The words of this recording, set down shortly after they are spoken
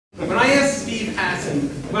Hassan,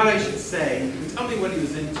 what I should say, tell me what he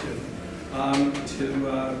was into, to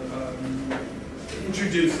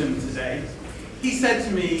introduce him today. He said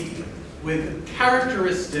to me with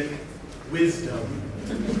characteristic wisdom,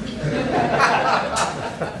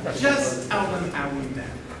 just tell them how we met.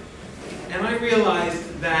 And I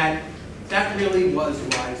realized that that really was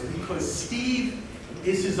wise, because Steve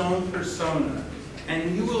is his own persona.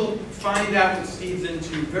 And you will find out what Steve's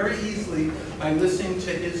into very easily by listening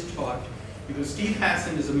to his talk. Because Steve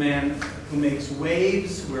Hassan is a man who makes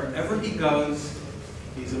waves wherever he goes.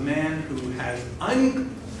 He's a man who has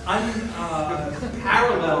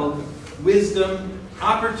unparalleled wisdom,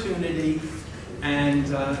 opportunity, and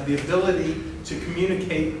the ability to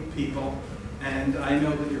communicate with people. And I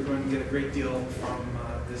know that you're going to get a great deal from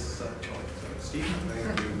this talk. So, Steve?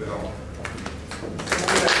 Thank you, Bill.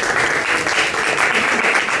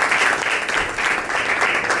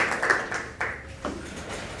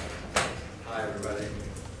 Hi, everybody.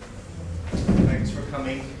 Thanks for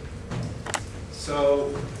coming.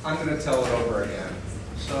 So, I'm going to tell it over again.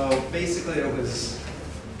 So, basically, it was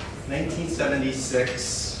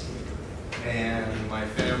 1976, and my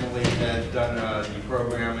family had done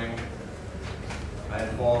deprogramming. I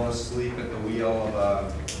had fallen asleep at the wheel of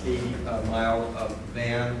a 80-mile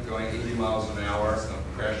van going 80 miles an hour, so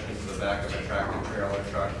crashed into the back of a tractor trailer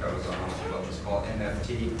truck. I was on what was called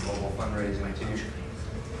NFT, Global Fundraising Team.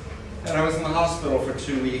 And I was in the hospital for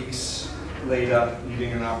 2 weeks, laid up,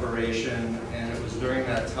 needing an operation, and it was during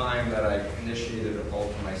that time that I initiated a call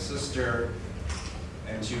to my sister,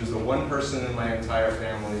 and she was the one person in my entire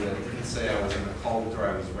family that didn't say I was in a cult or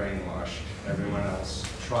I was brainwashed. Everyone else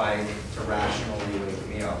tried to rationally wake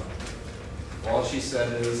me up. All she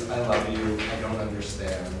said is, I love you, I don't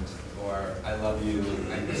understand, or I love you,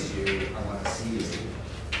 I miss you, I want to see you.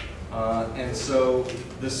 And so,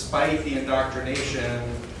 despite the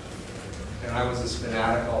indoctrination, and I was as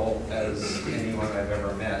fanatical as anyone I've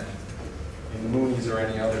ever met in the Moonies or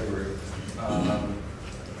any other group,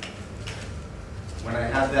 when I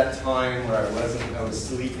had that time where I was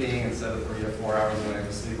sleeping instead of 3 or 4 hours when I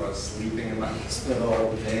was asleep, I was sleeping in my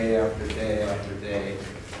hospital day after day after day.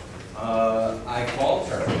 I called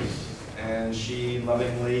her, and she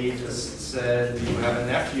lovingly just said, you have a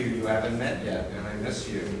nephew you haven't met yet, and I miss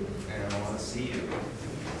you, and I want to see you.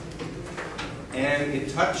 And it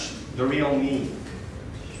touched the real me.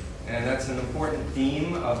 And that's an important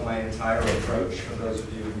theme of my entire approach, for those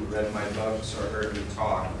of you who read my books or heard me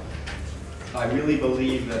talk. I really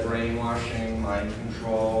believe that brainwashing, mind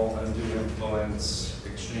control, undue influence,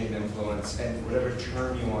 extreme influence, and whatever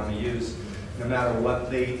term you want to use, no matter what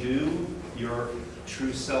they do, your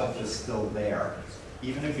true self is still there.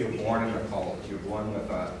 Even if you're born in a cult, you're born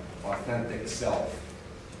with an authentic self.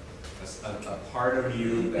 A part of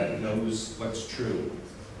you that knows what's true.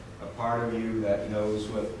 A part of you that knows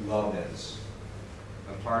what love is.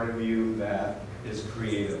 A part of you that is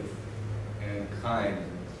creative and kind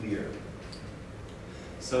and clear.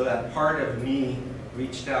 So that part of me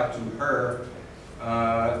reached out to her,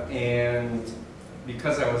 and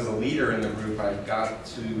because I was a leader in the group, I got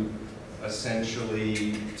to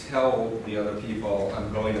essentially tell the other people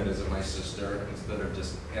I'm going to visit my sister instead of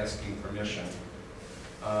just asking permission.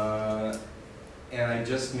 And I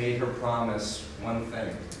just made her promise one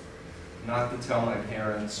thing, not to tell my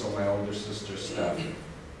parents or my older sister stuff,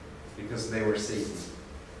 because they were Satan.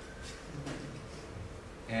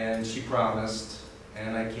 And she promised,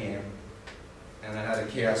 and I came, and I had a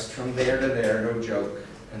cast from there to there, no joke,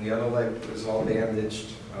 and the other leg was all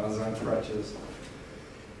bandaged. I was on crutches.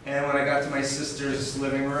 And when I got to my sister's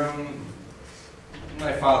living room,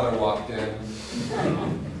 my father walked in,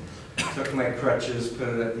 took my crutches, put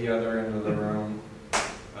it at the other end of the room.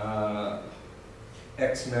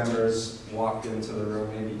 Ex-members walked into the room,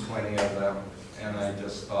 maybe 20 of them, and I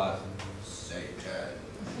just thought, Satan,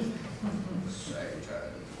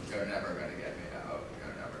 Satan, you're never going to get me out,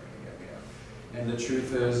 you're never going to get me out. And the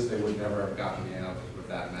truth is, they would never have gotten me out with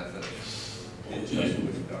that method. It just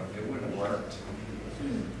wouldn't have, it wouldn't have worked.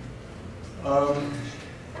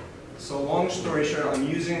 So long story short, I'm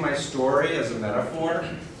using my story as a metaphor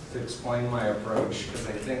to explain my approach, because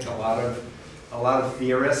I think a lot of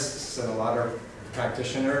theorists and a lot of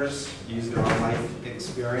practitioners use their own life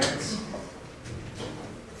experience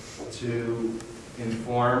to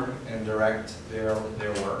inform and direct their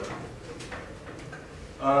work.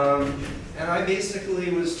 And I basically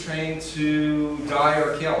was trained to die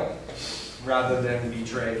or kill, rather than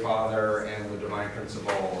betray Father and the divine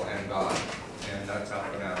principle and God. And that's how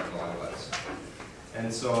fanatical I was.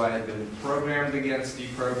 And so I had been programmed against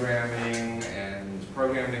deprogramming and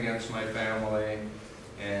programmed against my family.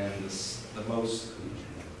 And the most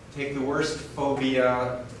take the worst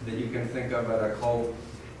phobia that you can think of at a cult,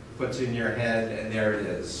 puts in your head, and there it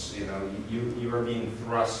is. You know, you are being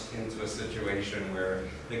thrust into a situation where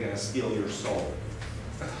they're going to steal your soul.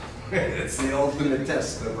 It's the ultimate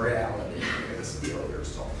test of reality. They're going to steal your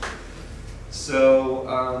soul. So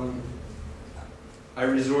I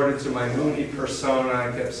resorted to my Mooney persona.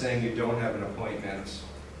 I kept saying, you don't have an appointment.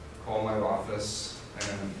 Call my office,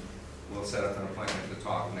 and we'll set up an appointment to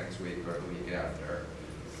talk next week or the week after.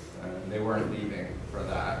 And they weren't leaving for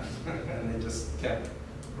that. And they just kept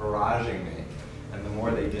barraging me. And the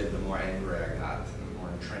more they did, the more angry I got, and the more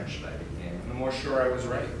entrenched I became, and the more sure I was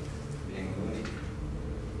right, being Mooney.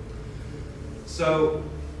 So,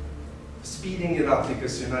 speeding it up,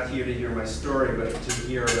 because you're not here to hear my story, but to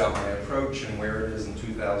hear about my approach and where it is in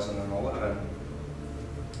 2011.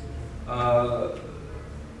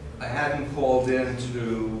 I hadn't called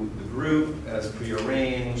into the group as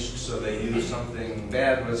prearranged, so they knew something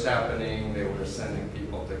bad was happening. They were sending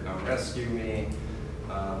people to come rescue me.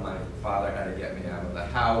 My father had to get me out of the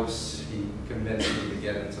house. He convinced me to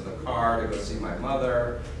get into the car to go see my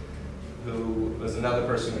mother, who was another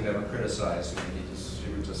person who never criticized me.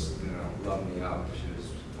 She would just, you know, love me up. She was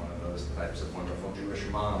one of those types of wonderful Jewish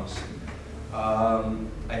moms.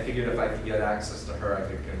 I figured if I could get access to her, I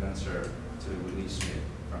could convince her to release me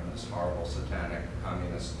from this horrible satanic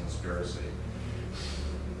communist conspiracy.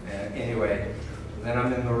 And anyway, then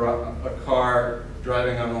I'm in a car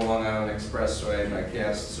driving on the Long Island Expressway. My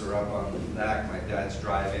casts are up on the back. My dad's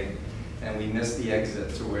driving, and we missed the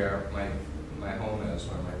exit to where my home is,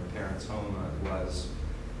 where my parents' home was.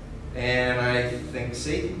 And I think,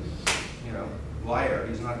 Satan, you know, liar,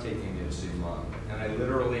 he's not taking me to see Mom. And I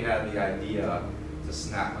literally had the idea to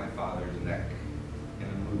snap my father's neck in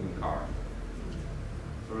a moving car.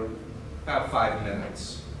 For about 5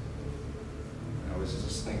 minutes. I was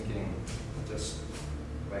just thinking, just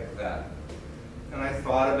like that. And I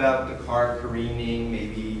thought about the car careening,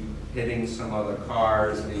 maybe hitting some other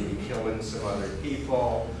cars, maybe killing some other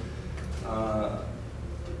people.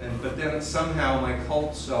 But then somehow my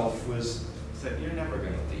cult self said, you're never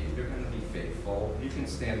going to leave. You're going to be faithful. You can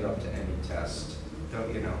stand up to any test.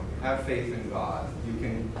 Don't, you know, have faith in God. You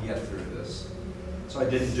can get through this. So I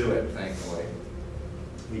didn't do it, thankfully.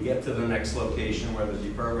 We get to the next location where the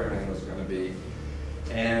deprogramming was going to be,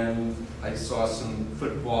 and I saw some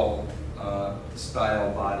football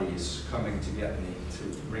style bodies coming to get me, to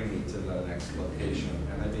bring me to the next location,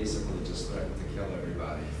 and I basically just threatened to kill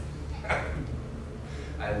everybody.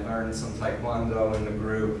 I learned some Taekwondo in the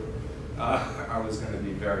group. I was going to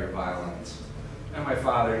be very violent. And my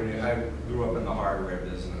father knew, I grew up in the hardware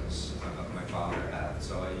business, my father had,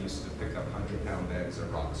 so I used to pick up 100-pound bags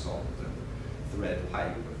of rock salt and thread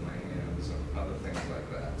pipe with my hands and other things like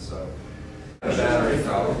that. So, a battery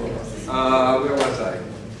problem. Where was I?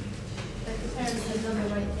 That the parents had done the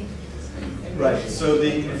right thing. Right, so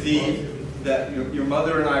that your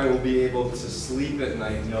mother and I will be able to sleep at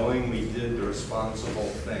night knowing we did the responsible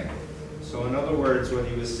thing. So in other words, what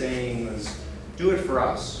he was saying was, do it for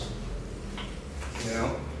us. You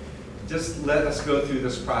know? Just let us go through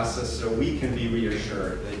this process so we can be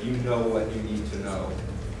reassured that you know what you need to know.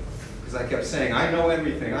 Because I kept saying, I know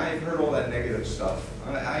everything. I've heard all that negative stuff.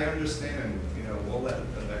 I understand, you know, all that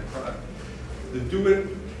crap.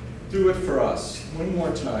 Do it for us. One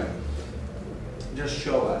more time. Just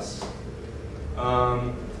show us.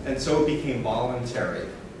 And so it became voluntary.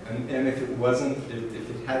 And if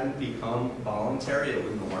it hadn't become voluntary, it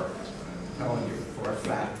wouldn't have worked. I'm telling you for a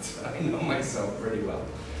fact. I know myself pretty well.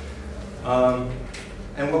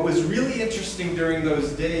 And what was really interesting during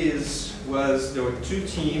those days was there were 2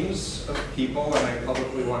 teams of people, and I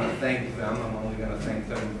publicly want to thank them. I'm only going to thank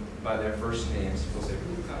them by their first names. People say,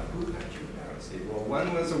 who got you out? I say, well,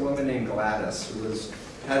 one was a woman named Gladys, who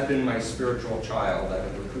had been my spiritual child. I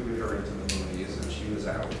had recruited her into the Moonies, and she was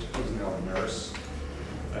out. She was now a nurse,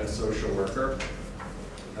 a social worker.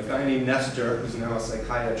 A guy named Nestor, who's now a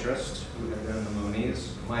psychiatrist, who had been in the Moonies.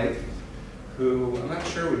 Mike, who I'm not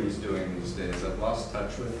sure what he's doing these days. I've lost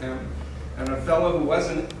touch with him. And a fellow who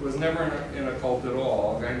was never in a cult at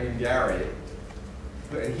all, a guy named Gary.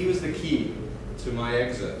 And he was the key to my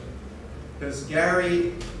exit. Because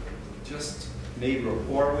Gary just made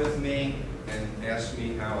rapport with me and asked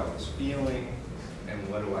me how I was feeling and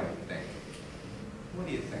what do I think. What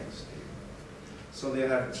do you think, Steve? So they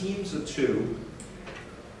have teams of 2.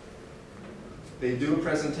 They do a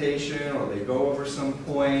presentation or they go over some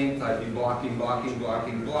point. I'd be blocking.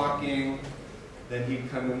 Then he'd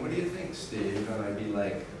come in, what do you think, Steve? And I'd be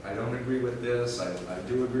like, I don't agree with this. I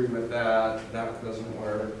do agree with that. That doesn't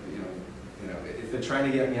work. You know, you know, if they're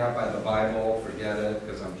trying to get me out by the Bible, forget it,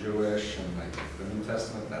 because I'm Jewish, and like the New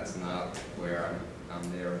Testament, that's not where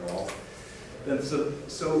I'm there at all. And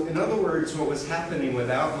so in other words, what was happening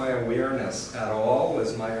without my awareness at all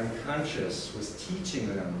was my unconscious was teaching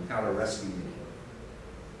them how to rescue me.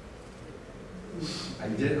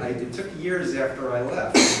 It took years after I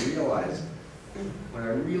left to realize, when I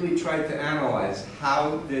really tried to analyze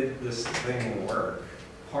how did this thing work.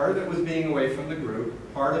 Part of it was being away from the group,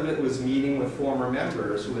 part of it was meeting with former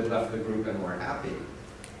members who had left the group and were happy.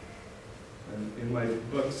 And in my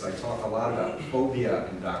books, I talk a lot about phobia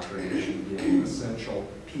indoctrination being an essential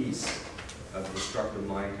piece of destructive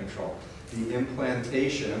mind control. The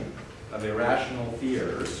implantation of irrational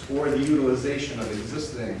fears, or the utilization of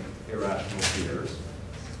existing irrational fears,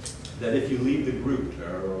 that if you leave the group,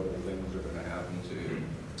 terrible things are going to happen to you.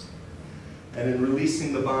 And in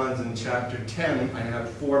Releasing the Bonds in chapter 10, I have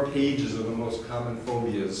 4 pages of the most common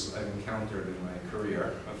phobias I've encountered in my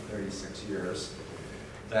career of 36 years.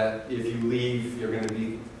 That if you leave, you're going to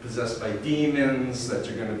be possessed by demons, that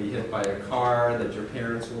you're going to be hit by a car, that your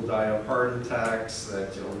parents will die of heart attacks,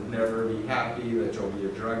 that you'll never be happy, that you'll be a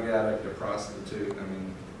drug addict, a prostitute, I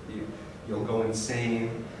mean, you'll go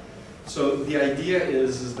insane. So the idea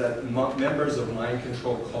is that members of mind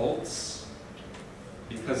control cults,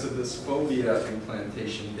 because of this phobia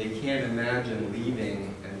implantation, they can't imagine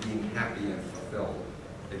leaving and being happy and fulfilled.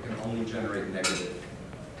 They can only generate negative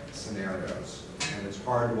scenarios. And it's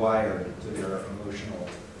hardwired to their emotional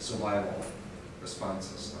survival response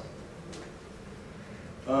system.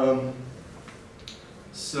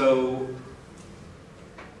 So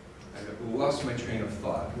I lost my train of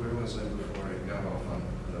thought. Where was I before I got off on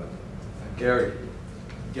the... Gary,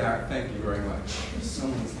 thank you very much.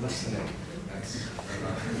 Someone's listening.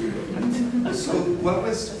 So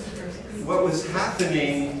what was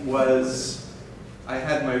happening was I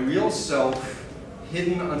had my real self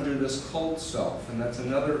hidden under this cult self, and that's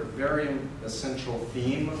another very essential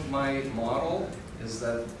theme of my model, is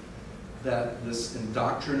that this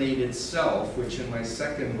indoctrinated self, which in my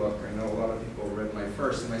second book, I know a lot of people read my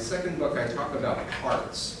first, in my second book I talk about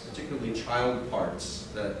parts, particularly child parts,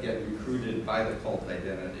 that get recruited by the cult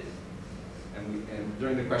identity. And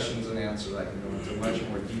during the questions and answers I can go into much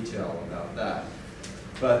more detail about that.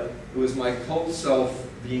 But it was my cult self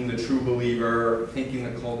being the true believer, thinking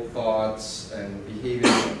the cult thoughts and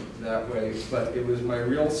behaving that way. But it was my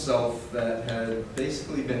real self that had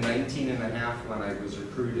basically been 19 and a half when I was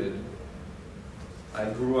recruited. I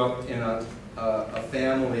grew up in a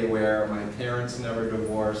family where my parents never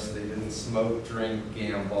divorced. They didn't smoke, drink,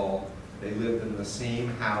 gamble. They lived in the same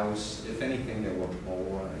house. If anything, they were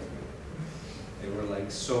boring. They were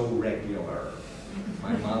like so regular.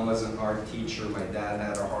 My mom was an art teacher. My dad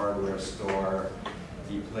had a hardware store.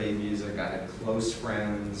 He played music. I had close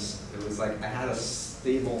friends. It was like I had a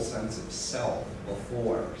stable sense of self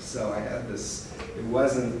before. So I had this, it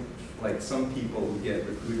wasn't like some people who get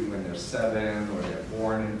recruited when they're 7 or they're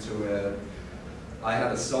born into it. I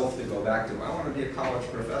had a self to go back to. I want to be a college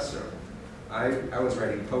professor. I was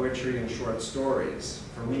writing poetry and short stories.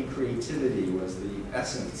 For me, creativity was the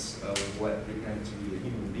essence of what it meant to be a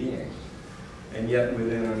human being. And yet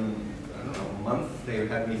within, I don't know, a month, they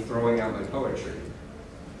had me throwing out my poetry.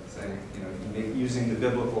 Saying, you know, using the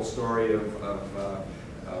biblical story of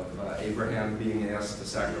Abraham being asked to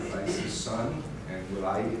sacrifice his son, and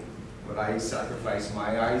would I sacrifice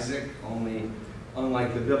my Isaac? Only,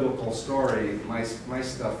 unlike the biblical story, my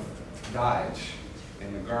stuff died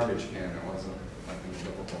in the garbage can. It wasn't like in the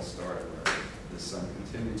biblical story where the son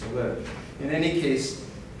continued to live. In any case,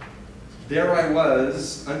 there I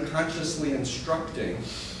was, unconsciously instructing,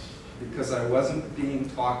 because I wasn't being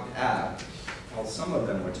talked at. Well, some of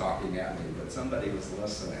them were talking at me, but somebody was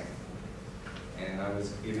listening. And I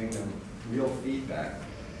was giving them real feedback.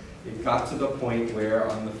 It got to the point where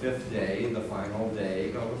on the 5th day, the final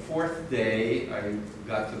day, no, the 4th day, I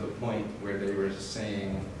got to the point where they were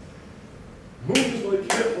saying, "Moonies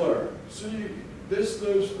like Hitler, see, this.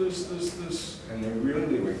 And they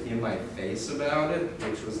really were in my face about it,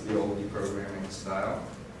 which was the old deprogramming style.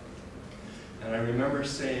 And I remember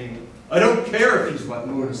saying, I don't care if he's like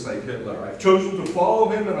Moonies like Hitler. I've chosen to follow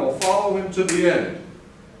him and I'll follow him to the end.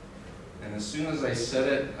 And as soon as I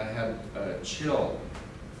said it, I had a chill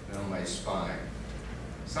down my spine.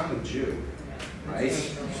 So I'm a Jew, right?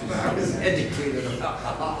 I was educated about the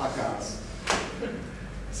Holocaust.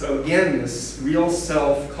 So again, this real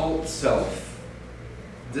self, cult self,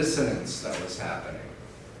 dissonance that was happening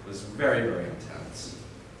was very, very intense.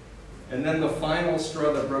 And then the final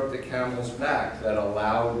straw that broke the camel's back that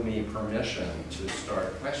allowed me permission to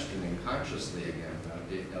start questioning consciously again,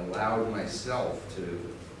 it allowed myself to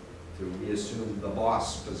after we assumed the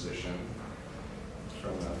boss position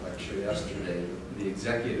from that lecture yesterday, the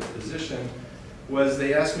executive position, was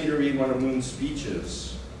they asked me to read one of Moon's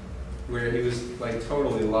speeches where he was like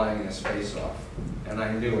totally lying his face off. And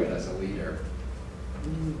I knew it as a leader.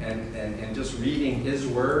 And just reading his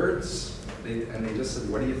words, they just said,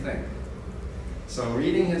 what do you think? So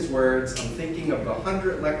reading his words, I'm thinking of the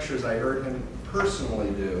 100 lectures I heard him personally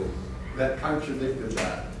do that contradicted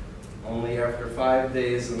that. Only after 5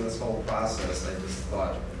 days in this whole process, I just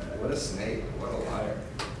thought, what a snake, what a liar.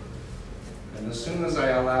 And as soon as I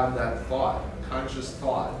allowed that thought, conscious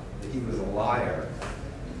thought, that he was a liar,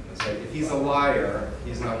 it's like, if he's a liar,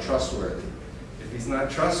 he's not trustworthy. If he's not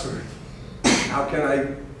trustworthy, how can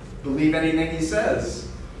I believe anything he says?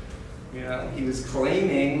 You know, he was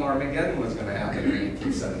claiming Armageddon was going to happen in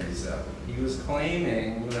 1877. He was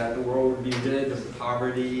claiming that the world would be rid of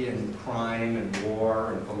poverty and crime and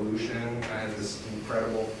war and pollution. I had this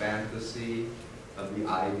incredible fantasy of the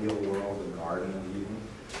ideal world, the Garden of Eden.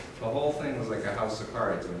 The whole thing was like a house of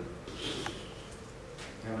cards. And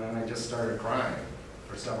then I just started crying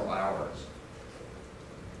for several hours,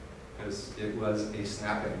 because it was a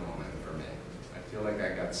snapping moment for me. I feel like I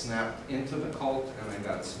got snapped into the cult and I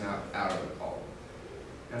got snapped out of the cult.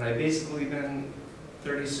 And I've basically been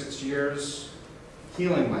 36 years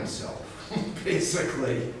healing myself,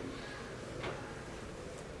 basically.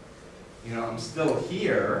 You know, I'm still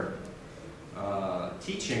here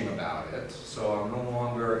teaching about it, so I'm no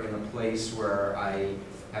longer in a place where I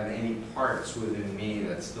have any parts within me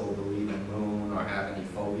that still believe in Moon or have any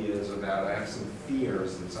phobias about it. I have some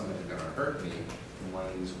fears that somebody's going to hurt me in one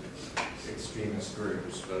of these extremist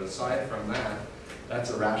groups. But aside from that, that's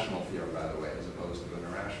a rational fear, by the way, as opposed to an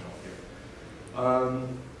irrational fear.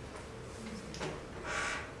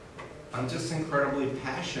 I'm just incredibly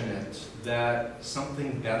passionate that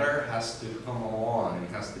something better has to come along and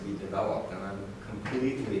has to be developed. And I'm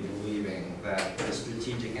completely believing that the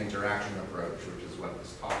strategic interaction approach, which is what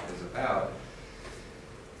this talk is about,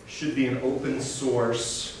 should be an open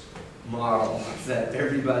source model that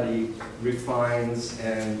everybody refines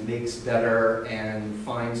and makes better and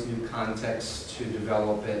finds new contexts to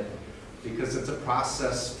develop it, because it's a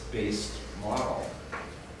process-based model.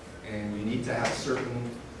 And you need to have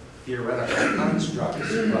certain theoretical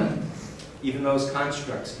constructs, but even those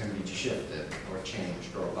constructs can be shifted or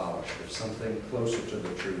changed or abolished if something closer to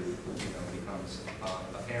the truth, becomes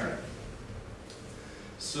apparent.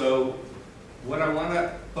 So what I want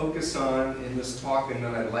to focus on in this talk, and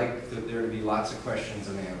then I'd like there to be lots of questions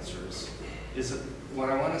and answers, is that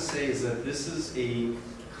what I want to say is that this is a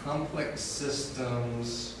complex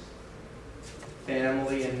systems,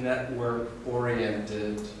 family and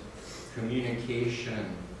network-oriented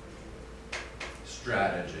communication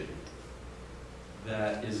strategy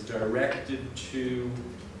that is directed to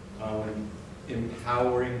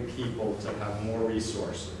empowering people to have more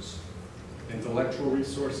resources. Intellectual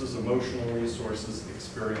resources, emotional resources,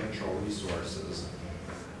 experiential resources,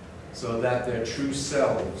 so that their true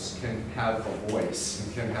selves can have a voice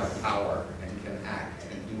and can have power and can act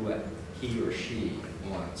and do what he or she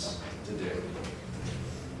wants to do.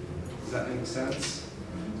 Does that make sense?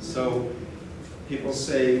 So people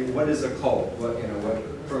say, what is a cult?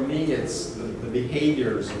 For me, it's the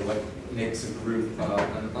behaviors of what makes a group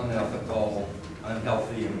an unethical,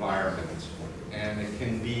 unhealthy environment. And it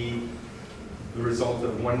can be the result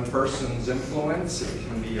of one person's influence. It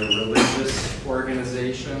can be a religious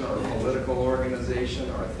organization or a political organization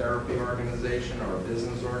or a therapy organization or a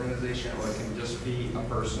business organization, or it can just be a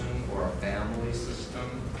person or a family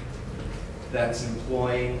system that's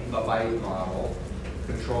employing the bite model,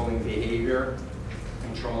 controlling behavior,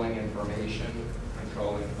 controlling information,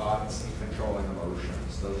 controlling thoughts, and controlling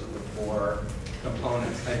emotions. Those are the four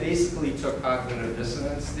components. I basically took cognitive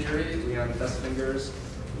dissonance theory, Leon Festinger's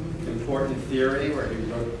important theory, where he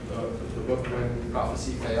wrote the book When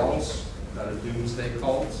Prophecy Fails, about a doomsday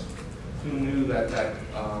cult. Who knew that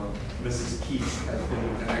Mrs. Keith had been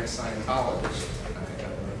an ex-Scientologist? I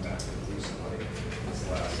learned that recently, this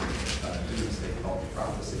last doomsday cult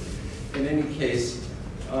prophecy. In any case,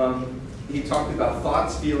 he talked about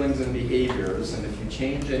thoughts, feelings, and behaviors, and if you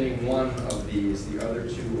change any one of these, the other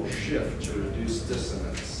two will shift to reduce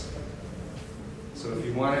dissonance. So if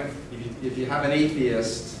you want to, if you have an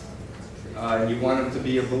atheist, and you want him to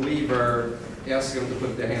be a believer, ask him to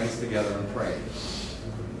put their hands together and pray.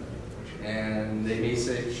 And they may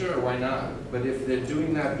say, sure, why not? But if they're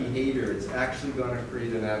doing that behavior, it's actually going to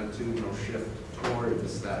create an attitudinal shift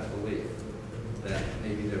towards that belief that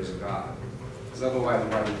maybe there's a God. Because otherwise,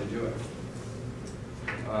 why would you do it?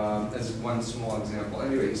 As one small example.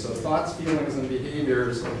 Anyway, so thoughts, feelings, and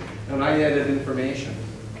behaviors, and I added information.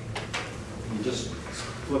 You just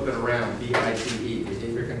flip it around, BITE,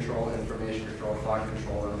 behavior control, information control, thought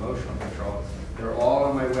control, and emotional control. They're all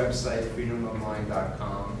on my website,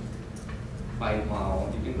 freedomofmind.com, bite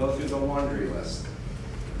model. You can go through the laundry list.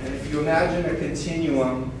 And if you imagine a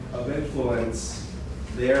continuum of influence,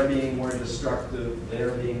 they're being more destructive,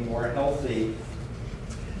 they're being more healthy.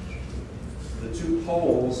 The two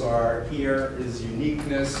poles are, here is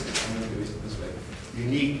uniqueness, I'm going to do it this way,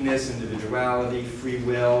 uniqueness, individuality, free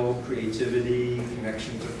will, creativity,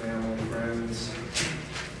 connection to family and friends.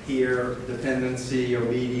 Here, dependency,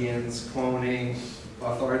 obedience, cloning,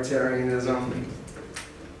 authoritarianism.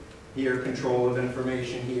 Here, control of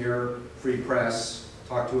information. Here, free press,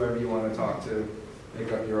 talk to whoever you want to talk to,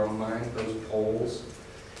 make up your own mind, those poles.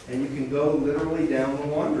 And you can go literally down the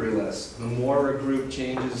laundry list. The more a group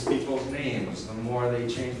changes people's names, the more they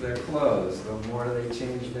change their clothes, the more they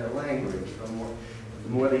change their language, the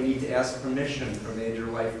more they need to ask permission for major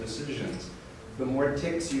life decisions, the more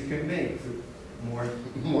ticks you can make, the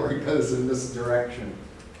more it goes in this direction.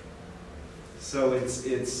 So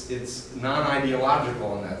it's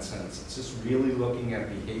non-ideological in that sense. It's just really looking at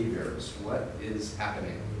behaviors. What is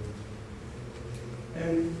happening?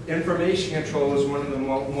 And information control is one of the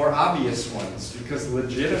more obvious ones, because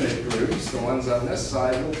legitimate groups, the ones on this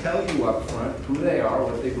side, will tell you up front who they are,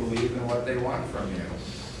 what they believe, and what they want from you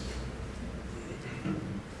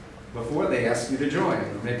before they ask you to join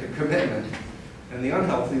or make a commitment. And the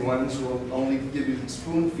unhealthy ones will only give you,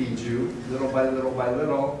 spoon feed you, little by little by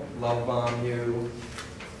little, love bomb you,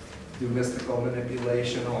 do mystical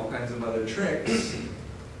manipulation, all kinds of other tricks.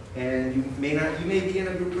 And you may be in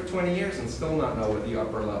a group for 20 years and still not know what the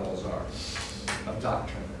upper levels are of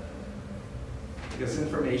doctrine. Because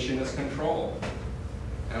information is control.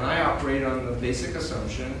 And I operate on the basic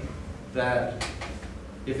assumption that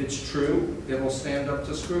if it's true, it will stand up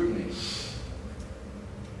to scrutiny.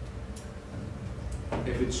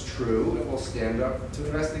 If it's true, it will stand up to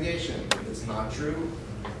investigation. If it's not true,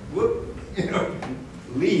 whoop,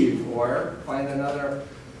 leave or find another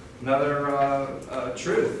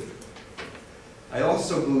truth. I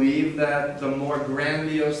also believe that the more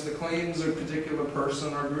grandiose the claims a particular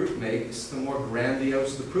person or group makes, the more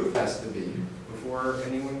grandiose the proof has to be before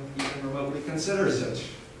anyone even remotely considers it.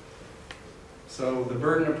 So the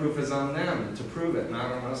burden of proof is on them to prove it,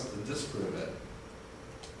 not on us to disprove it.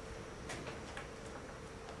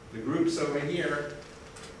 The groups over here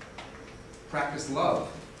practice love,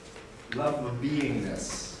 love of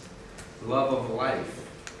beingness, love of life,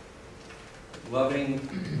 loving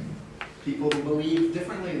people who believe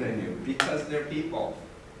differently than you because they're people.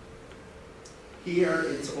 Here,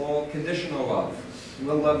 it's all conditional love.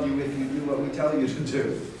 We'll love you if you do what we tell you to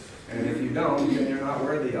do. And if you don't, then you're not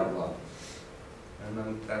worthy of love. And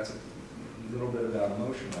then that's a little bit about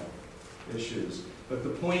emotional issues. But the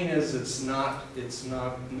point is, it's not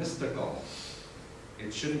mystical.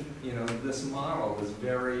 It shouldn't, this model is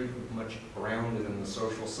very much grounded in the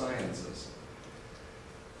social sciences.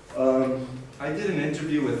 I did an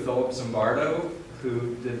interview with Philip Zimbardo,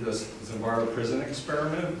 who did the Zimbardo prison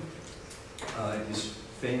experiment. He's a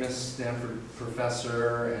famous Stanford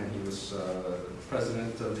professor, and he was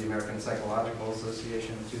president of the American Psychological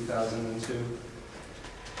Association in 2002.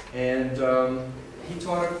 And he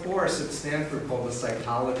taught a course at Stanford called The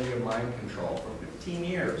Psychology of Mind Control for 15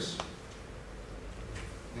 years.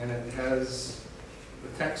 And it has, the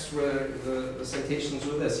text were, the citations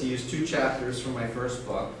were this. He used 2 chapters from my first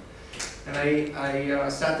book. And I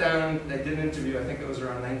sat down, I did an interview, I think it was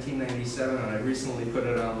around 1997, and I recently put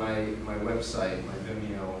it on my website, my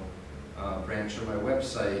Vimeo branch of my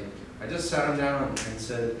website. I just sat him down and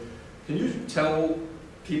said, can you tell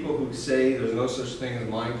people who say there's no such thing as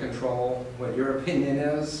mind control what your opinion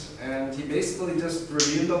is? And he basically just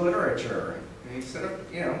reviewed the literature. And he said,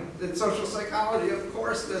 in social psychology, of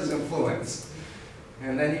course there's influence.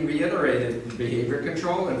 And then he reiterated behavior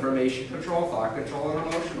control, information control, thought control, and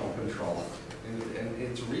emotional control. And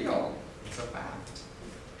it's real. It's a fact.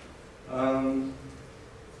 And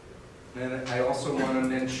I also want to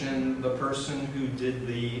mention the person who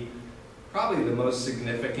did probably the most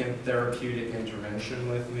significant therapeutic intervention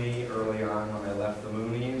with me early on when I left the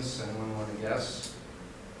Moonies. Anyone want to guess?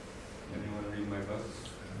 Anyone read my book?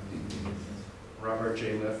 Robert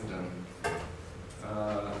J. Lifton.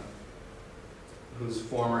 Who's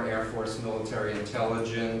former Air Force military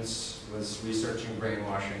intelligence, was researching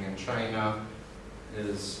brainwashing in China.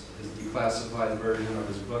 His declassified version of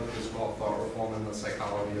his book is called Thought Reform and the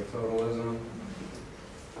Psychology of Totalism.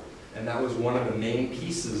 And that was one of the main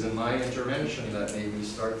pieces in my intervention that made me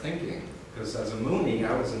start thinking. Because as a Moonie,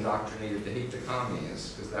 I was indoctrinated to hate the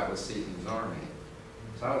communists, because that was Satan's army.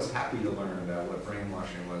 So I was happy to learn about what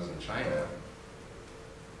brainwashing was in China.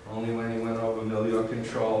 Only when he went over milieu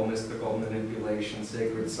control, mystical manipulation,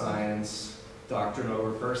 sacred science, doctrine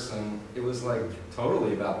over person, it was like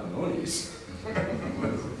totally about the Moonies.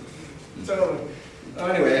 So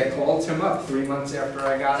anyway, I called him up 3 months after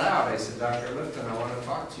I got out. I said, Dr. Lifton, I want to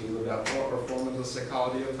talk to you about thought reform and the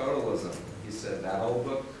psychology of totalism. He said, that old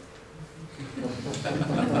book?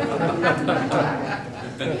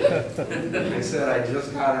 I said, I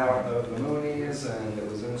just got out of the Moonies and it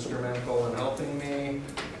was instrumental in helping me.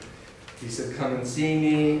 He said, come and see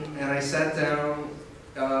me. And I sat down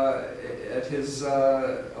at his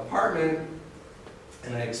apartment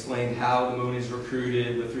and I explained how the Moonies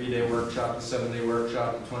recruited the 3-day workshop, the 7-day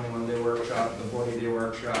workshop, the 21-day workshop, the 40-day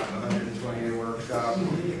workshop, the 120-day workshop,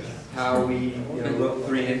 how we look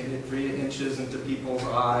 3 inches into people's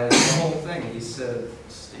eyes, the whole thing. He said,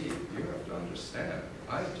 Steve, you have to understand,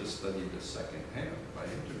 I just studied this secondhand by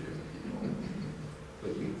interviewing people,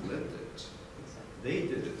 but you've lived it. They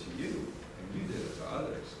did it to you, and you did it to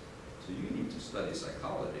others. So you need to study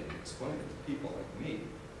psychology and explain it to people like me.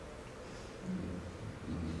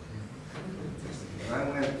 And I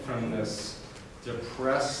went from this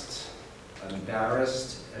depressed,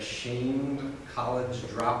 embarrassed, ashamed college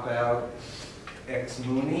dropout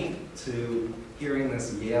ex-Moonie to hearing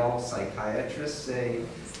this Yale psychiatrist say,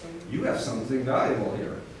 you have something valuable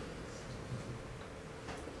here.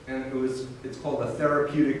 And it's called a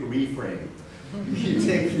therapeutic reframe. You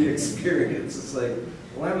take the experience, it's like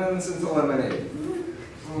lemons into lemonade.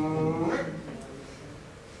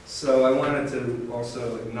 So I wanted to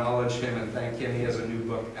also acknowledge him and thank him. He has a new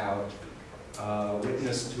book out,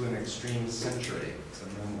 Witness to an Extreme Century. It's a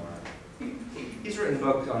memoir. He's written a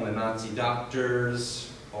book on the Nazi doctors,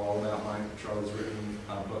 all about mind control. He's written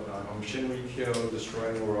a book on Om Shinrikyo,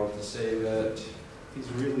 Destroying the World to Save It. He's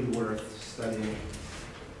really worth studying.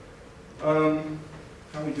 How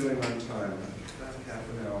are we doing on time? About half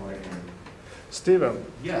an hour right now. Stephen,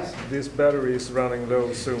 Yes. this battery is running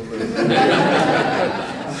low soon. Should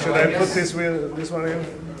I put this one in?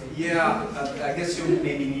 Yeah, I guess you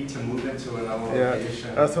maybe need to move it to another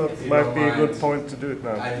location. I thought it might be a good point to do it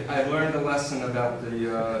now. I learned a lesson about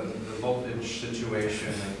the voltage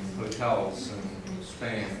situation in hotels in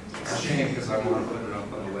Spain. It's a shame because I want to put it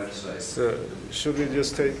up on the website. So, should we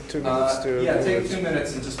just take 2 minutes to... Yeah, take 2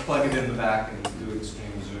 minutes and just plug it in the back and do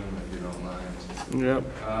Extreme Zoom if you don't mind. Yep.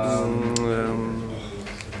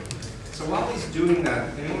 So while he's doing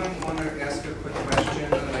that, anyone want to ask a quick question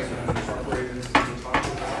that I can incorporate into the talk about?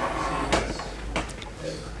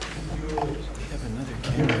 Have another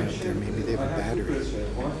camera out there. Maybe they have a battery.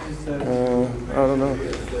 I don't know.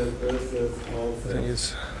 Thing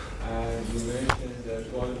is, And you mentioned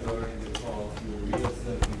that Goldberg in the talk, you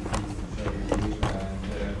reassess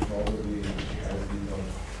and probably, as you know,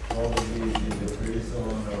 probably in the prison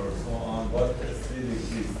or so on, but still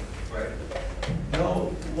exists. Right. Now,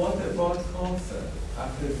 what about cancer?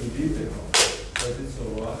 After you leave the house, does it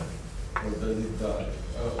survive or does it die?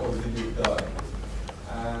 Or will it die?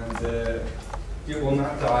 And It will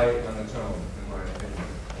not die on its own, in my opinion,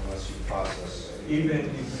 unless you process it. even if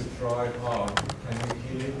you try hard, can you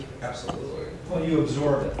kill it? Absolutely. Well, you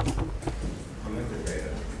absorb it. You integrate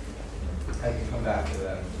it. I can come back to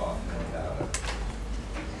that and talk more about it.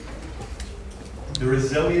 The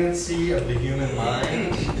resiliency of the human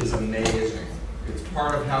mind is amazing. It's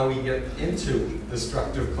part of how we get into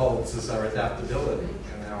destructive cults is our adaptability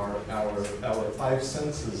and our 5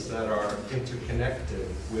 senses that are interconnected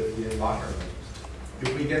with the environment.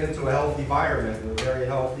 If we get into a healthy environment with very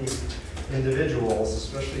healthy individuals,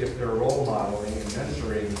 especially if they're role modeling and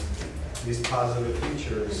mentoring these positive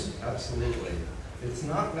features, absolutely. It's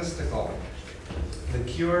not mystical. The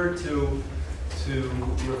cure to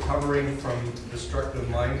recovering from destructive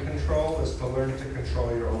mind control is to learn to control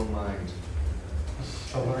your own mind.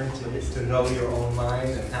 To learn to know your own mind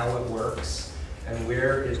and how it works and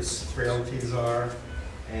where its frailties are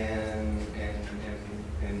and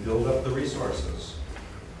build up the resources.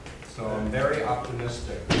 So I'm very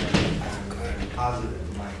optimistic and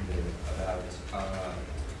positive-minded about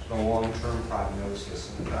the long-term prognosis.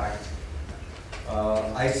 In fact,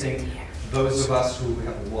 I think those of us who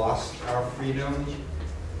have lost our freedom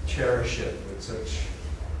cherish it with such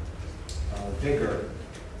vigor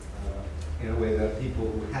in a way that people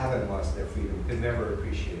who haven't lost their freedom can never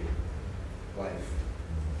appreciate life.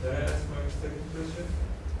 Can I ask my second question?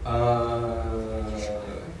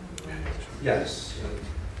 Yes.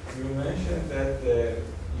 You mentioned that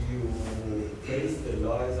you faced the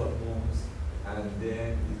lies of moms and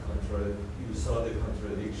then you saw the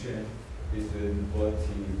contradiction between what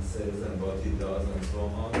he says and what he does and so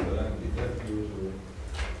on, but it led you to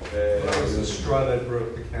That was the straw that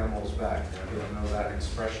broke the camel's back. I don't know that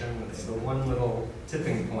expression. It's the one little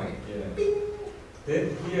tipping point. Yeah.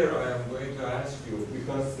 Then here I am going to ask you,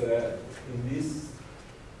 because in this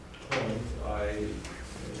point I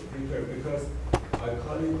prefer, because I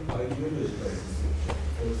call it ideological deception,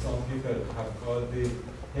 or some people have called it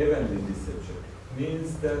heavenly deception.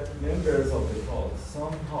 Means that members of the cult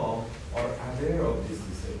somehow are aware of this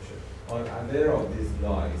deception, are aware of these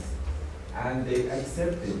lies, and they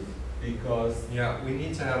accept it because... Yeah, we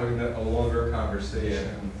need to have a longer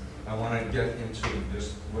conversation. I want to get into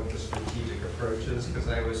this, what the strategic approach is, because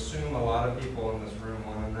I would assume a lot of people in this room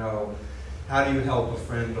want to know, how do you help a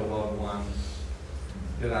friend, a loved one,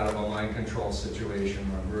 get out of a mind control situation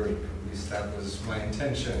or group? At least that was my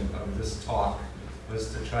intention of this talk,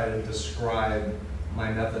 was to try to describe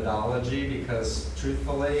my methodology, because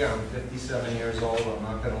truthfully, I'm 57 years old, I'm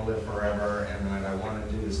not going to live forever, and what I want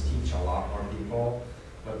to do is teach a lot more people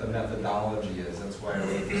what the methodology is. That's why I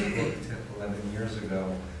wrote this book 11 years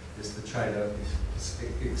ago, is to try to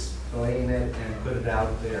explain it and put it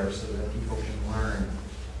out there so that people can learn.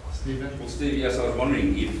 Stephen? Well, Steve, yes, I was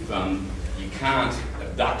wondering if you can't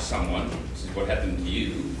abduct someone, which is what happened to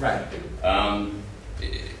you. Right.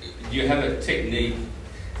 Do you have a technique,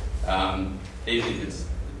 even if it's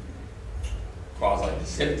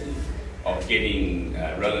quasi-deceptive, of getting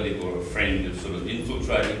a relative or a friend of sort of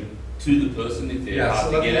infiltrating to the person if they're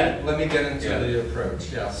hard to get at? Let me get into the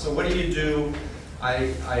approach. Yeah. So what do?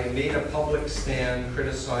 I made a public stand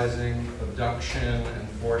criticizing abduction and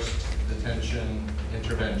forced detention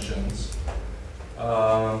interventions.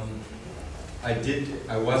 I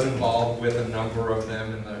was involved with a number of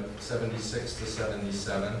them in the 76 to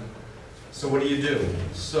 77. So what do?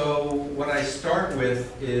 So what I start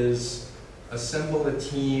with is assemble a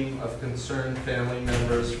team of concerned family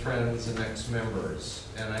members, friends, and ex-members,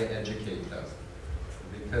 and I educate them.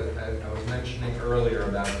 Because I was mentioning earlier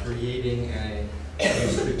about creating a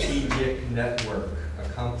strategic network, a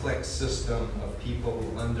complex system of people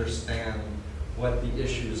who understand what the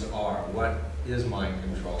issues are, what is mind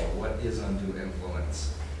control, what is undue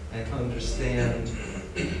influence, and understand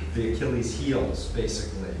the Achilles heels,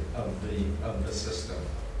 basically, of the system.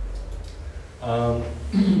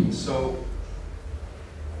 So,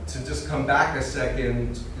 to just come back a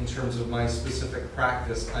second in terms of my specific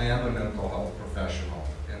practice, I am a mental health professional,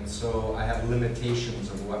 and so I have limitations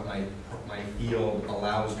of what my field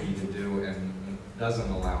allows me to do and doesn't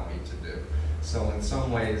allow me to do. So in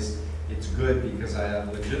some ways, it's good because I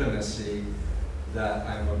have legitimacy that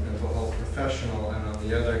I'm a mental health professional, and on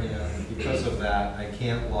the other hand, because of that, I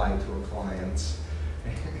can't lie to a client,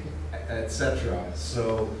 etc.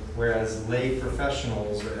 So whereas lay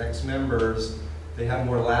professionals or ex-members, they have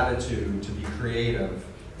more latitude to be creative,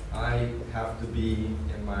 I have to be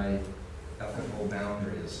in my ethical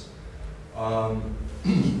boundaries.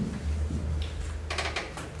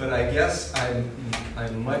 But I guess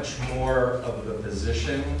I'm much more of the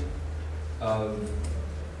position of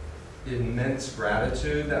immense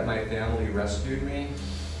gratitude that my family rescued me,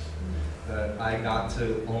 that I got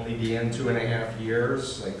to only be in 2.5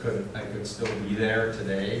 years. I could still be there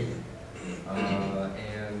today.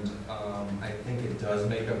 I think it does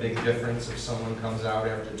make a big difference if someone comes out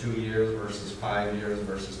after 2 years versus 5 years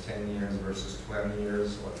versus 10 years versus 20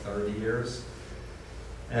 years or 30 years.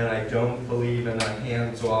 And I don't believe in a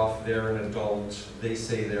hands-off, they're an adult, they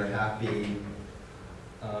say they're happy.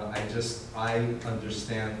 I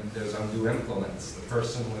understand there's undue influence. The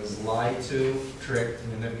person was lied to, tricked,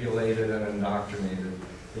 manipulated, and indoctrinated.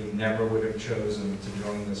 They never would have chosen to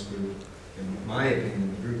join this group, in my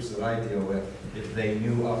opinion, the groups that I deal with, if they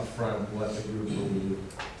knew up front what the group believed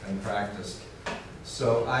and practiced.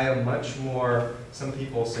 So I am much more, some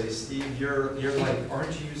people say, Steve, you're like,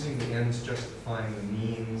 aren't you using the ends justifying the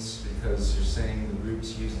means because you're saying the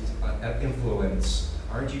groups use influence?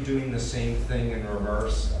 Aren't you doing the same thing in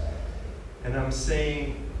reverse? And I'm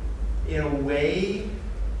saying, in a way,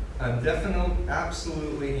 I'm definitely,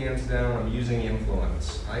 absolutely, hands down, I'm using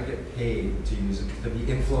influence. I get paid to use it, to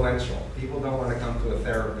be influential. People don't want to come to a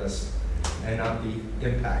therapist and not be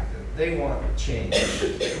impacted. They want change.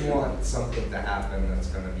 They want something to happen that's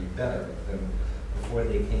going to be better than before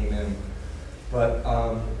they came in. But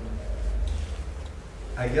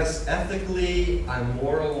I guess ethically, I'm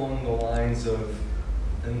more along the lines of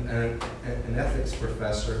an ethics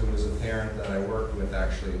professor who was a parent that I worked with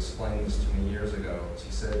actually explained this to me years ago.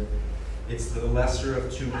 She said, it's the lesser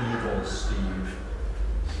of two evils, Steve.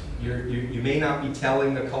 You may not be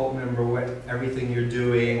telling the cult member everything you're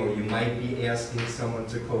doing, or you might be asking someone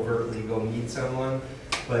to covertly go meet someone,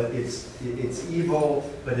 but it's evil,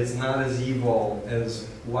 but it's not as evil as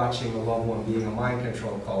watching a loved one being a mind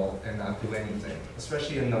control cult and not do anything,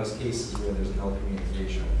 especially in those cases where there's no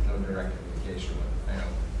communication, no direct communication with the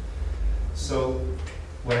family. So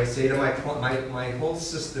what I say to my whole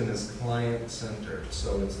system is client-centered.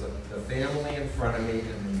 So it's the family in front of me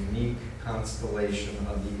and the unique constellation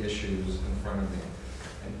of the issues in front of me.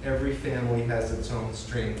 And every family has its own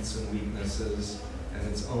strengths and weaknesses and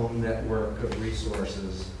its own network of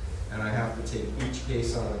resources. And I have to take each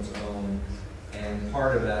case on its own. And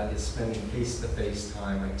part of that is spending face-to-face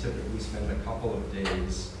time. I typically spend a couple of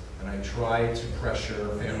days. And I try to pressure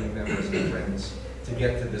family members and friends to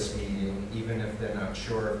get to this meeting, even if they're not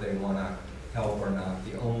sure if they want to help or not.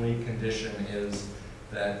 The only condition is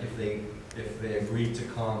that if they agree to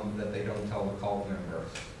come, that they don't tell the cult member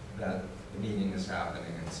that the meeting is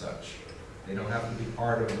happening and such. They don't have to be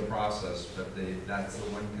part of the process, but that's the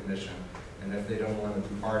one condition. And if they don't want to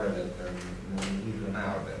be part of it, then we leave them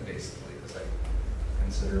out of it, basically, because I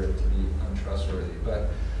consider it to be untrustworthy. But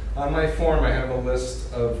on my form, I have a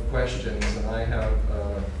list of questions, and I have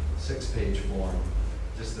a 6-page form,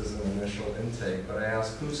 just as an initial intake. But I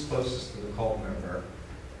ask who's closest to the cult member,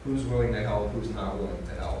 who's willing to help, who's not willing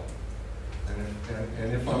to help.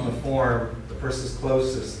 And if on the form, the person's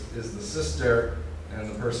closest is the sister, and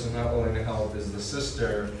the person not willing to help is the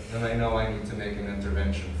sister, then I know I need to make an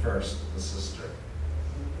intervention first with the sister.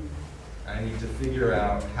 I need to figure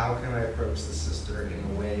out how can I approach the sister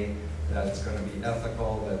in a way that's going to be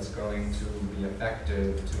ethical, that's going to be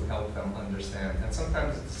effective to help them understand. And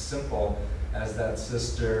sometimes it's as simple as that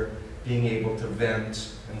sister being able to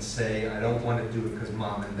vent and say, I don't want to do it because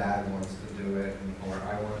mom and dad wants to do it, or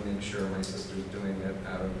I want to make sure my sister's doing it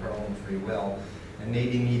out of her own free will. And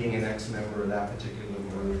maybe meeting an ex-member of that particular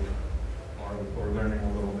group, or learning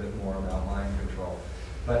a little bit more about mind control.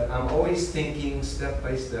 But I'm always thinking step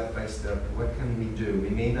by step by step, what can we do? We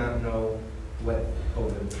may not know what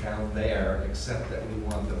over down there, except that we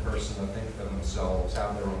want the person to think for themselves,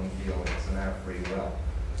 have their own feelings, and have free will.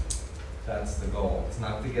 That's the goal. It's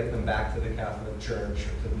not to get them back to the Catholic Church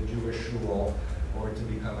or to the Jewish shul or to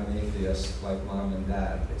become an atheist like mom and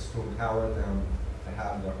dad. It's to empower them to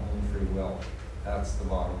have their own free will. That's the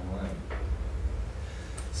bottom line.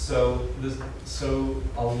 So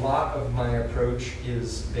a lot of my approach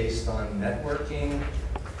is based on networking,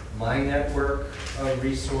 my network of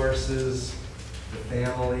resources, the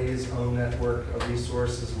family's own network of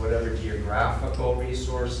resources, whatever geographical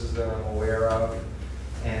resources that I'm aware of,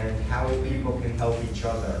 and how people can help each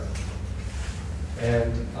other.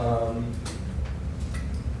 And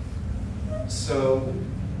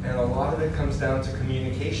and a lot of it comes down to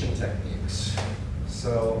communication techniques.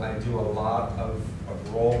 So I do a lot of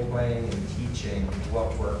role playing and teaching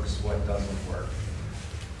what works, what doesn't work.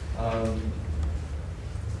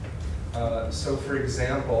 So for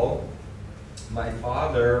example, my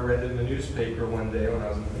father read in the newspaper one day when I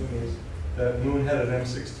was in the Moonies that Moon had an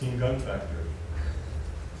M16 gun factory.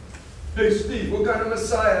 Hey Steve, what kind of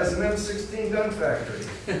messiah has an M16 gun factory?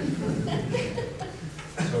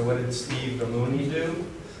 So what did Steve the Moonie do?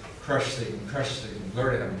 Crush Satan,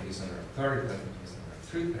 glory to heaven, peace on earth, glory to heaven, peace on earth.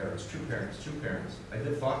 Three parents, two parents, two parents. I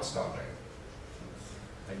did thought stopping.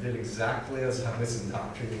 I did exactly as I was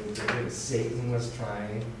indoctrinated. Satan was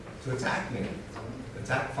trying to attack me,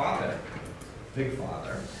 attack father, big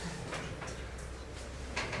father.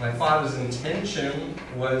 My father's intention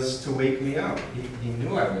was to wake me up. He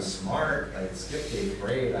knew I was smart. I had skipped 8th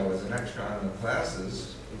grade. I was an extra on the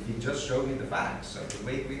classes. He just showed me the facts, so to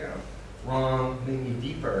wake me up. Wrong, made me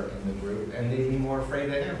deeper in the group, and made me more afraid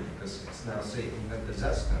of him, because it's now Satan that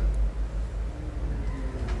possessed him.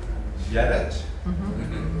 Get it?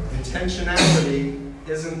 Mm-hmm. Intentionality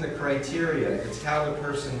isn't the criteria, it's how the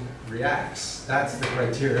person reacts. That's the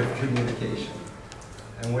criteria of communication.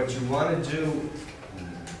 And what you want to do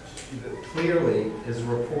clearly is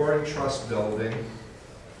rapport and trust building,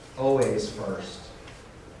 always first.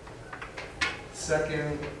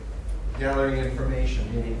 Second, gathering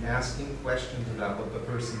information, meaning asking questions about what the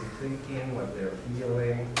person's thinking, what they're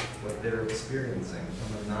feeling, what they're experiencing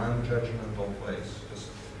from a non-judgmental place. Just,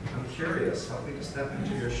 I'm curious, help me to step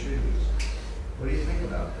into your shoes. What do you think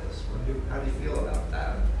about this? How do you feel about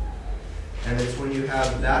that? And it's when you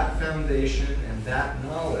have that foundation and that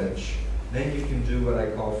knowledge, then you can do what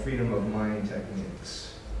I call freedom of mind techniques.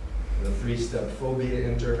 The 3-step phobia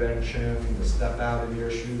intervention, the step out of your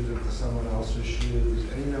shoes into someone else's shoes,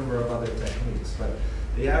 any number of other techniques. But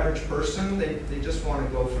the average person, they just want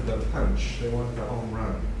to go for the punch. They want the home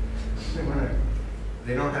run.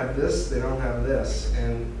 They don't have this, they don't have this,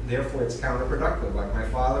 and therefore it's counterproductive. Like my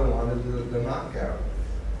father wanted the knockout.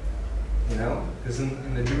 you know? Because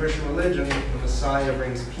in the Jewish religion, the Messiah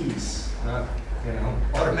brings peace, not, you know,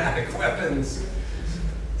 automatic weapons.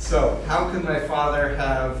 So how could my father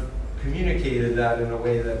have communicated that in a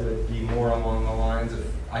way that would be more along the lines of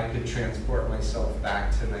I could transport myself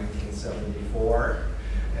back to 1974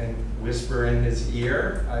 and whisper in his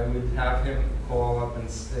ear? I would have him call up and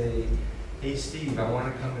say, hey Steve, I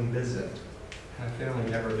want to come and visit. My family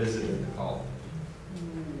never visited the cult.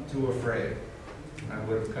 Too afraid. I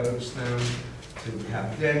would have coached them to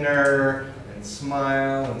have dinner and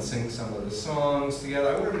smile and sing some of the songs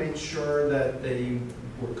together. I would have made sure that they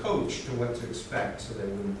were coached to what to expect so they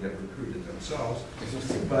wouldn't get recruited themselves.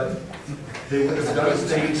 But they would have done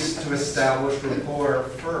things to establish rapport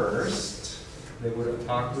first. They would have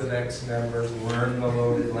talked with ex-members, learned the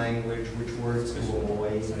loaded language, which words to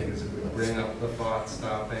avoid, because it would bring up the thought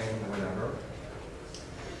stopping, whatever.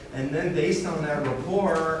 And then based on that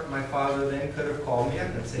rapport, my father then could have called me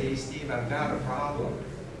up and say, hey Steve, I've got a problem.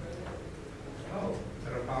 Oh,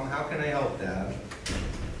 got a problem? How can I help, Dad?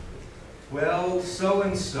 Well,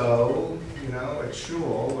 so-and-so, you know, at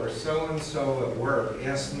shul, or so-and-so at work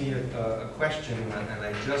asked me a question and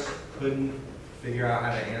I just couldn't figure out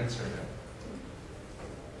how to answer him.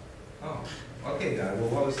 Oh, okay, Dad, well,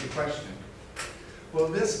 what was the question? Well,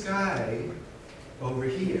 this guy over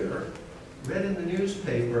here read in the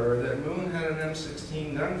newspaper that Moon had an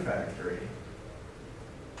M16 gun factory.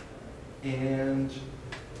 And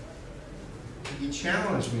he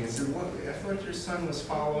challenged me and said, "What? I thought your son was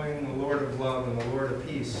following the Lord of Love and the Lord of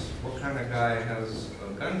Peace. What kind of guy has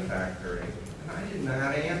a gun factory?" And I didn't know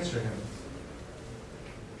how to answer him.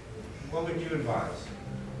 What would you advise?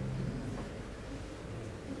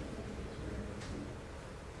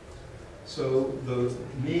 So the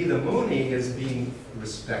Moonie, is being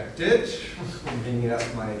respected, being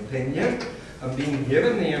asked my opinion. I'm being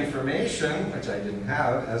given the information, which I didn't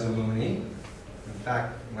have as a Moonie. In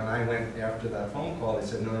fact, when I went after that phone call, they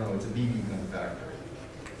said, no, it's a BB gun factory.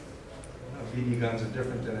 No, BB guns are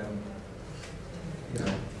different than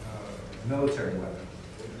a military weapon.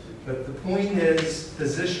 But the point is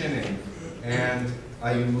positioning. And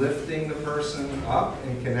are you lifting the person up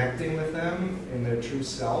and connecting with them in their true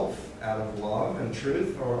self out of love and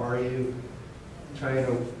truth? Or are you trying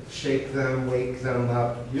to shake them, wake them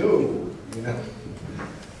up? You know?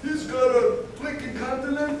 He's got a Lincoln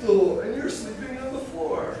Continental and you're sleeping on the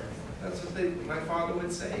floor. That's what my father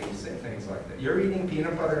would say. He'd say things like that. You're eating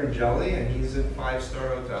peanut butter and jelly and he's in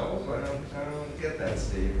 5-star hotels? I don't get that,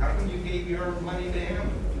 Steve. How come you gave your money to him?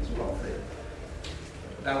 He's wealthy.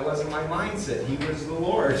 That wasn't my mindset. He was the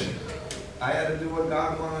Lord. I had to do what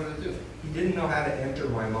God wanted to do. He didn't know how to enter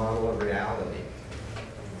my model of reality.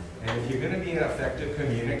 And if you're going to be an effective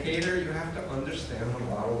communicator, you have to understand the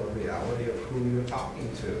model of reality of who you're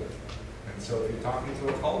talking to. And so if you're talking to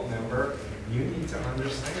a cult member, you need to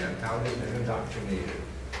understand how they've been indoctrinated.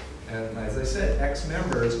 And as I said,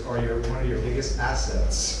 ex-members are one of your biggest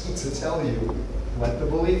assets to tell you what the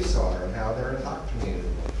beliefs are and how they're indoctrinated.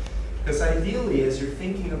 Because ideally, as you're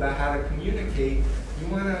thinking about how to communicate, you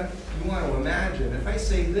want to imagine, if I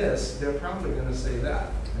say this, they're probably going to say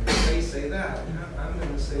that. And if they say that, I'm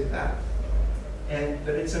going to say that.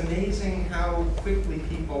 But it's amazing how quickly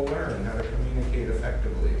people learn how to communicate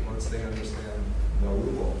effectively once they understand the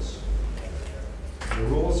rules. The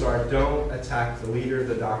rules are don't attack the leader,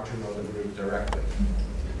 the doctrine, or the group directly.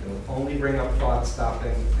 It'll only bring up thought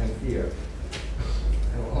stopping and fear.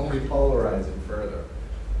 It'll only polarize it further.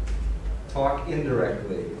 Talk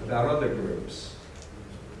indirectly about other groups.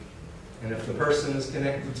 And if the person is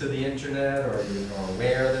connected to the internet or you are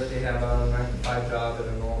aware that they have a 9-to-5 job at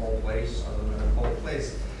a normal place other than a cold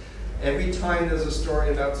place, every time there's a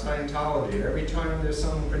story about Scientology, every time there's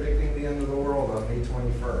someone predicting the end of the world on May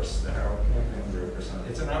 21st, the Harold Campaign group or something,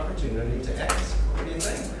 it's an opportunity to ask, what do you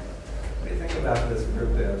think? What do you think about this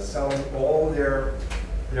group? They're selling all their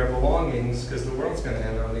belongings because the world's going to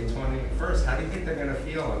end on May 21st. How do you think they're going to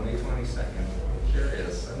feel on May 22nd? I'm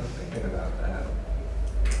curious. I've been thinking about that.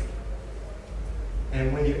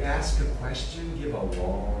 And when you ask a question, give a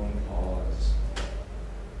long pause.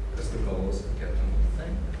 Because the goal is to get them to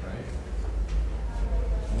think, right?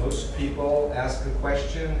 Most people ask a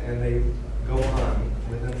question and they go on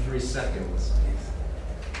within 3 seconds.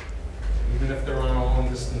 Even if they're on a long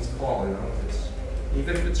distance call,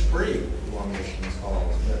 even if it's free, long distance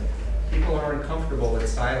calls. But people are uncomfortable with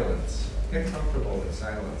silence. Get comfortable with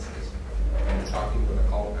silences when you're talking with a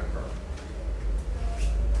cult member.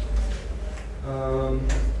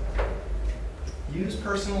 Use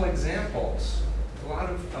personal examples. A lot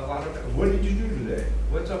of. What did you do today?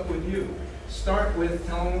 What's up with you? Start with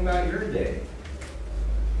telling them about your day.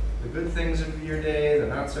 the good things of your day, the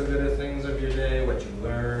not so good things of your day, what you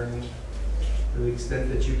learned, to the extent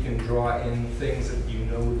that you can draw in things that you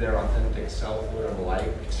know their authentic self would have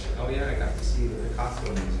liked. Oh yeah, I got to see the Picasso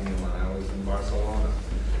Museum when I was in Barcelona.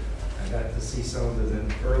 I got to see some of the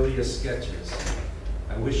earliest sketches.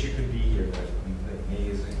 I wish you could be here, but it's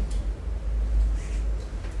amazing.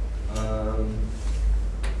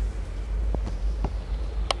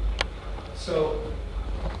 So,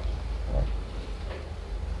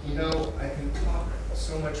 you know, I can talk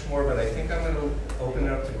so much more, but I think I'm going to open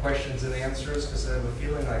it up to questions and answers because I have a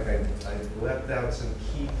feeling like I left out some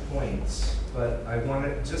key points. But I want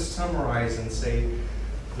to just summarize and say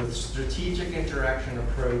the strategic interaction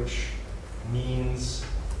approach means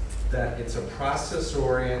that it's a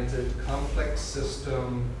process-oriented, complex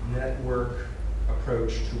system, network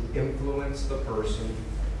approach to influence the person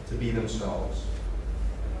to be themselves.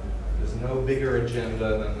 There's no bigger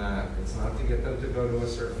agenda than that. It's not to get them to go to a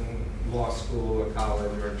certain law school, a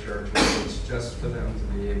college, or a church. It's just for them to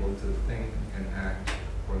be able to think and act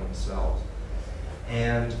for themselves.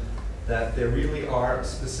 And that there really are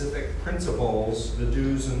specific principles, the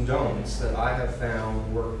do's and don'ts, that I have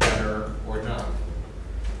found work better or not.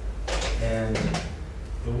 And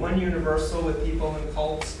the one universal with people in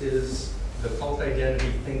cults is the cult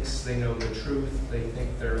identity thinks they know the truth. They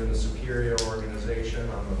think they're in the superior organization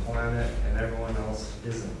on the planet, and everyone else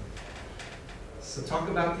isn't. So talk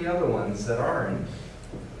about the other ones that aren't,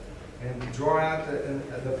 and draw out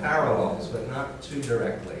the parallels, but not too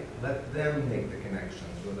directly. Let them make the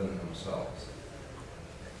connections within themselves.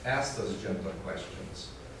 Ask those gentler questions.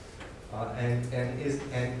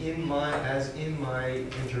 In my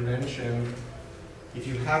intervention, if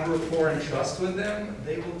you have rapport and trust with them,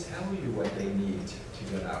 they will tell you what they need to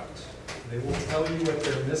get out. They will tell you what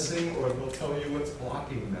they're missing, or they'll tell you what's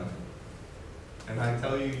blocking them. And I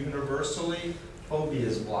tell you universally,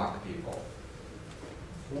 phobias block people.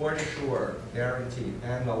 For sure, guaranteed.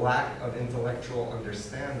 And the lack of intellectual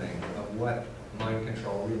understanding of what mind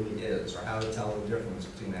control really is, or how to tell the difference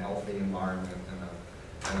between a healthy environment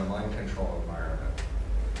and a mind control environment.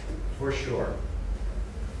 For sure.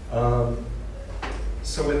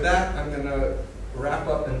 So with that, I'm going to wrap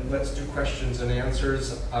up and let's do questions and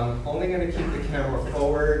answers. I'm only going to keep the camera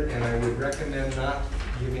forward, and I would recommend not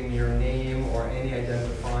giving your name or any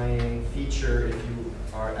identifying feature if you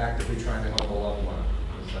are actively trying to help a loved one.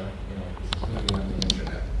 Because, this is going to be on the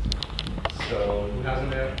internet. So, who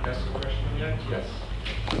hasn't asked a question yet? Yes.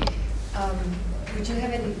 Would you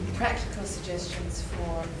have any practical suggestions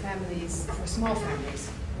for families, for small families?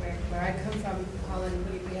 Where I come from, Holland,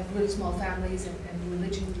 we have really small families, and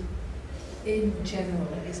religion in general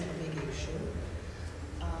isn't a big issue.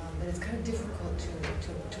 But it's kind of difficult to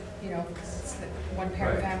because it's the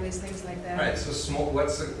one-parent families, things like that. Right. So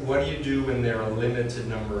what do you do when there are a limited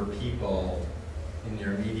number of people in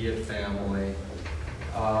your immediate family?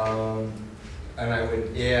 And I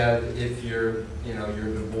would add, if you're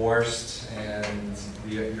divorced and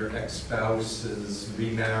your ex-spouse is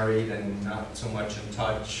remarried and not so much in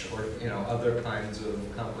touch, or other kinds of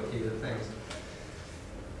complicated things.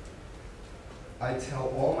 I tell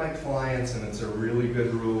all my clients, and it's a really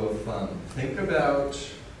good rule of thumb, think about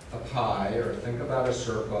a pie or think about a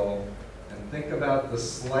circle and think about the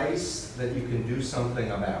slice that you can do something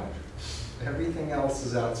about. Everything else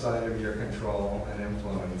is outside of your control and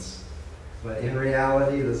influence. But in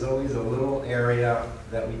reality, there's always a little area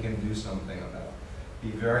that we can do something about. Be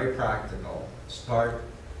very practical. Start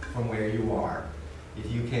from where you are.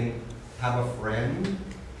 If you can have a friend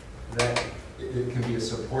that it can be a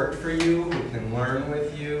support for you, who can learn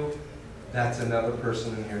with you, that's another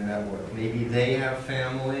person in your network. Maybe they have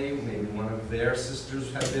family, maybe one of their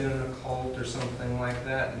sisters have been in a cult or something like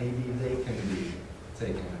that. Maybe they can be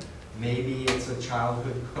taken it. Maybe it's a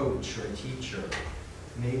childhood coach or teacher.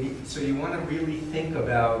 Maybe, so you want to really think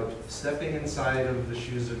about stepping inside of the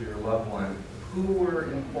shoes of your loved one. Who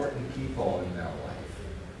were important people in their life?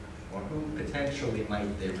 Or who potentially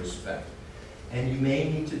might they respect? And you may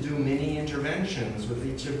need to do mini interventions with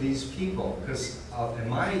each of these people, because in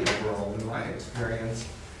my world, in my experience,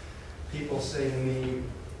 people say to me,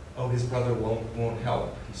 oh, his brother won't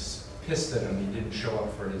help. He's pissed at him, he didn't show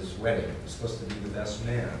up for his wedding. He's supposed to be the best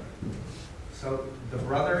man. So the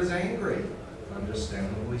brother is angry,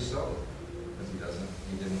 understandably so, because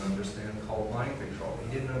he didn't understand cult mind control.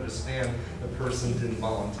 He didn't understand the person didn't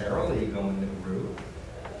voluntarily go in the group.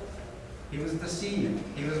 He was deceived,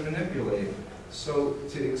 he was manipulated. So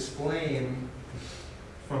to explain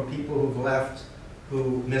from people who've left,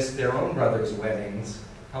 who missed their own brother's weddings,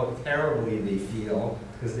 how terribly they feel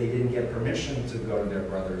because they didn't get permission to go to their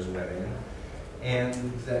brother's wedding, and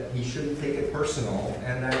that he shouldn't take it personal,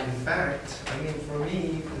 and that in fact, I mean, for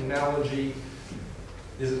me, the analogy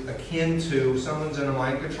is akin to someone's in a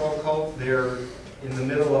mind control cult. They're in the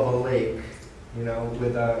middle of a lake, you know,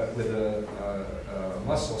 with a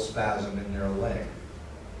muscle spasm in their leg,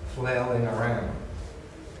 flailing around.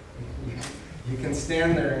 You can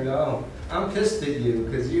stand there and go, I'm pissed at you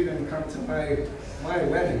because you didn't come to my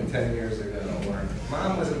wedding 10 years ago, or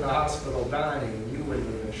Mom was at the hospital dying and you wouldn't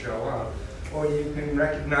even show up. Or you can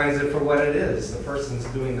recognize it for what it is. The person's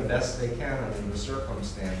doing the best they can under the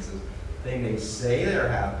circumstances. They may say they're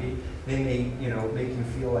happy, they may, you know, make you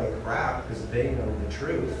feel like crap because they know the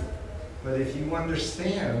truth. But if you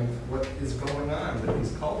understand what is going on with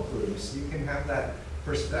these cult groups, you can have that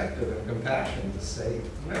perspective and compassion to say,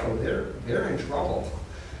 no, they're in trouble.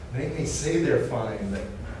 They may say they're fine, but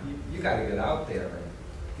you got to get out there and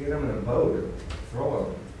get them in a boat or throw a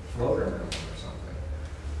float around or something.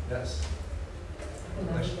 Yes?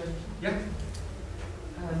 Question? Yeah.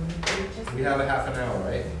 We have a half an hour,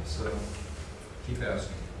 right? So keep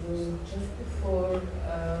asking. You just before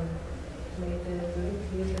made a very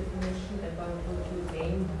clear definition about what you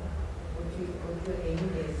aim, what your aim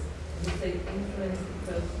is. You say influence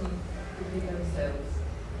the person to be themselves.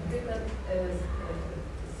 Is it that as a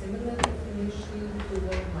similar definition to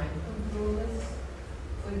what mind control is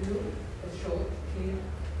for you? A short, clear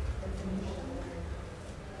definition?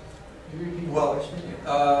 Well,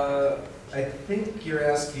 I think you're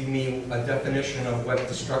asking me a definition of what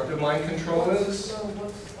destructive mind control is? No,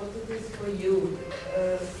 what it is for you.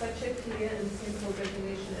 Such a clear and simple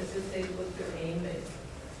definition as you say what your aim is.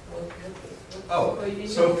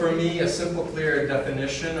 So for me, a simple, clear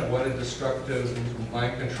definition of what a destructive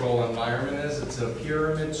mind control environment is, it's a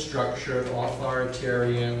pyramid-structured,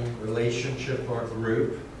 authoritarian relationship or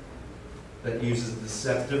group that uses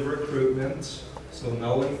deceptive recruitment, so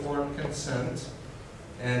no informed consent,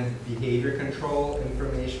 and behavior control,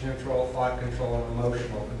 information control, thought control, and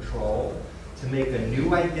emotional control to make a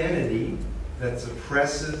new identity that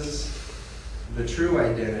suppresses the true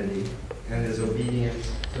identity and is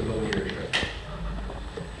obedient to the leadership.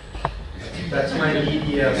 That's my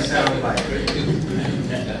media soundbite.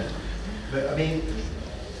 But I mean,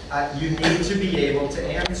 you need to be able to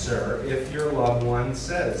answer if your loved one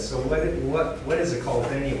says, so what is a cult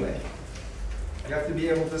anyway? You have to be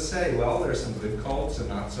able to say, well, there's some good cults and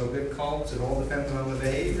not so good cults. It all depends on the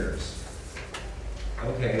behaviors.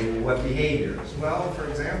 Okay, what behaviors? Well, for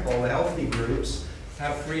example, the healthy groups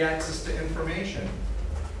have free access to information.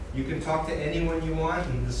 You can talk to anyone you want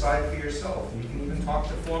and decide for yourself. You can even talk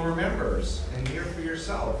to former members and hear for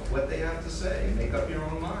yourself what they have to say. Make up your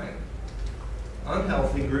own mind.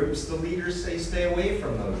 Unhealthy groups, the leaders say stay away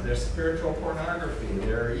from those. They're spiritual pornography.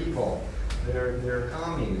 They're evil. They're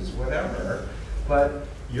commies, whatever. But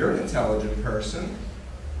you're an intelligent person.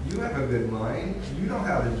 You have a good mind. You know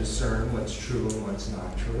how to discern what's true and what's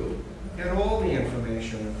not true. Get all the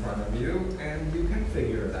information in front of you, and you can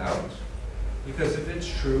figure it out. Because if it's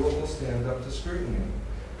true, it will stand up to scrutiny.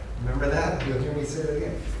 Remember that? You'll hear me say it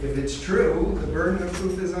again. If it's true, the burden of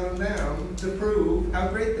proof is on them to prove how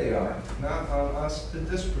great they are, not on us to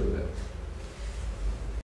disprove it.